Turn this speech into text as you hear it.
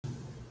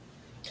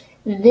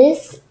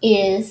This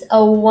is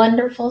a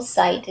wonderful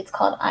site. It's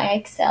called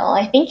IXL.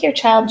 I think your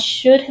child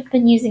should have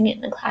been using it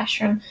in the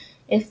classroom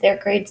if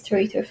they're grades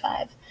 3 through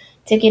 5.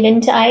 To get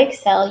into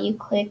IXL, you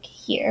click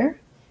here.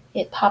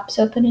 It pops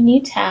open a new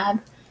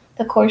tab.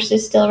 The course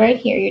is still right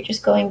here. You're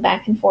just going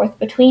back and forth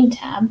between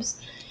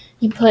tabs.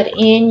 You put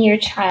in your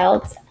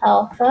child's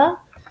alpha,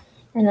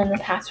 and then the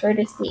password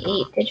is the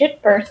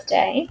 8-digit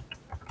birthday.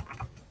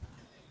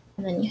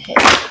 And then you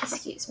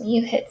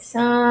hit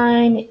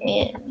sign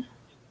in.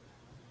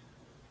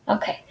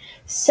 Okay,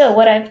 so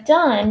what I've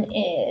done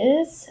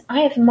is I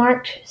have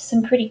marked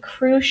some pretty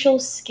crucial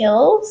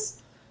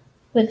skills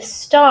with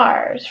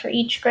stars for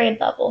each grade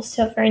level.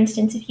 So for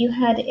instance, if you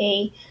had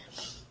a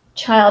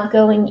child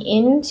going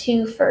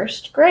into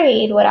first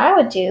grade, what I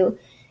would do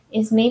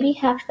is maybe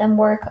have them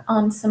work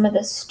on some of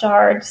the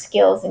starred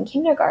skills in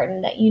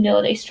kindergarten that you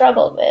know they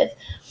struggled with.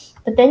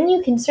 But then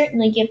you can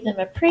certainly give them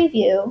a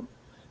preview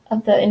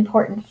of the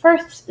important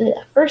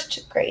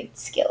first grade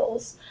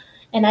skills.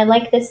 And I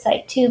like this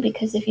site too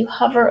because if you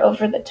hover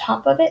over the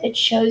top of it, it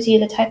shows you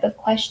the type of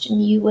question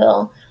you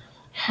will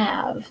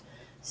have.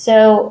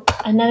 So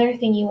another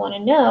thing you want to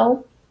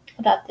know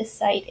about this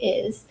site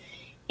is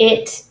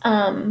it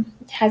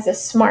has a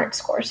SMART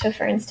score. So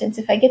for instance,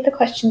 if I get the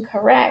question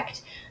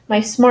correct, my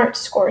SMART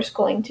score is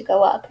going to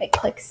go up. I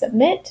click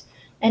submit,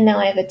 and now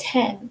I have a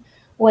 10.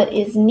 What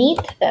is neat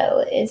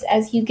though is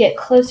as you get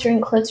closer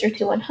and closer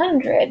to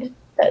 100,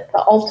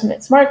 the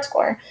ultimate SMART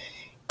score,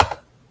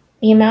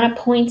 the amount of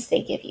points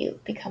they give you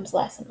becomes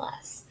less and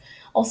less.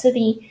 Also,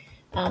 the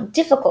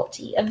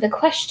difficulty of the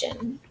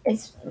question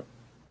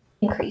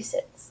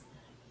increases.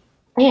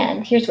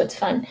 And here's what's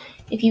fun.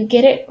 If you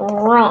get it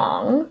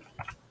wrong,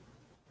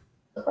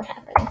 look what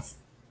happens.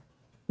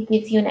 It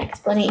gives you an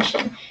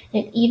explanation.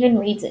 It even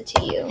reads it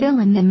to you. Fill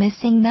in the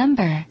missing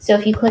number. So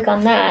if you click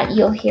on that,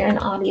 you'll hear an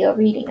audio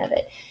reading of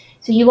it.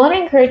 So you want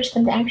to encourage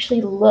them to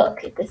actually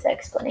look at this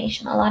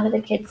explanation. A lot of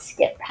the kids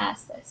skip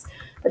past this,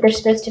 but they're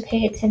supposed to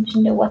pay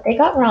attention to what they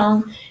got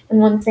wrong, and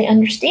once they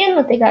understand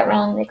what they got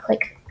wrong, they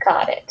click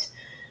got it.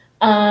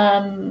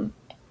 In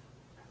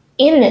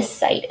this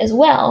site as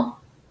well,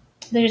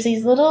 there's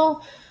these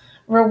little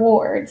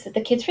rewards that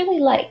the kids really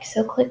like.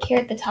 So click here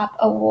at the top,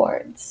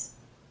 awards.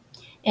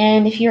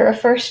 And if you're a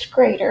first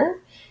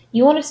grader,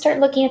 you want to start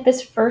looking at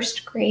this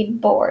first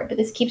grade board.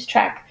 This keeps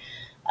track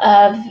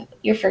of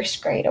your first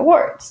grade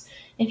awards.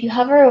 If you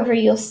hover over,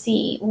 you'll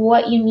see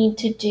what you need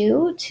to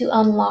do to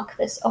unlock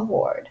this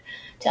award.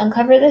 To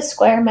uncover this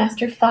square,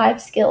 master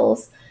 5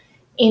 skills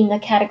in the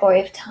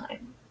category of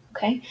time.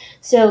 Okay,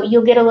 so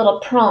you'll get a little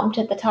prompt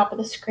at the top of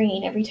the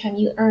screen every time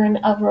you earn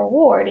a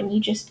reward, and you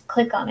just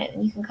click on it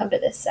and you can come to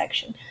this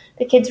section.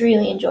 The kids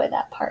really enjoy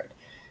that part.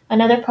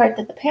 Another part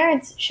that the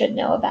parents should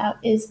know about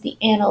is the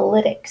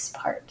analytics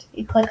part.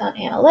 You click on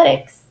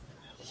analytics,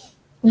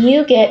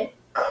 you get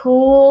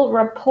cool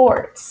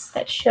reports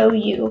that show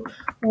you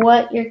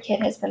what your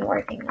kid has been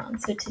working on.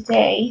 So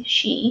today,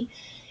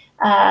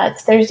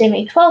 it's Thursday,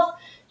 May 12th,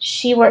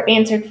 she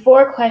answered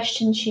 4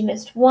 questions, she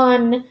missed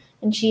 1,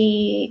 and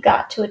she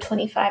got to a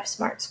 25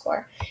 SMART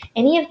score.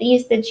 Any of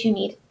these that you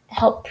need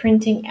help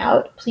printing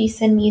out, please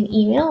send me an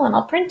email and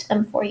I'll print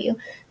them for you.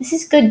 This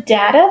is good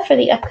data for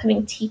the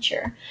upcoming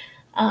teacher.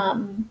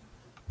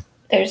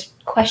 There's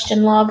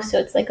question logs, so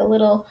it's like a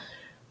little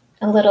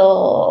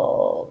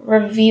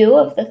review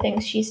of the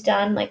things she's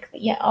done, like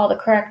all the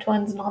correct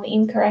ones and all the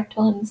incorrect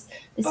ones.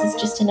 This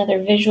is just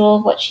another visual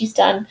of what she's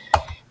done.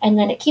 And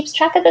then it keeps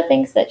track of the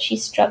things that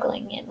she's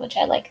struggling in, which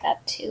I like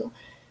that too.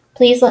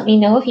 Please let me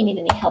know if you need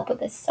any help with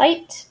this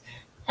site.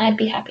 I'd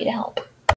be happy to help.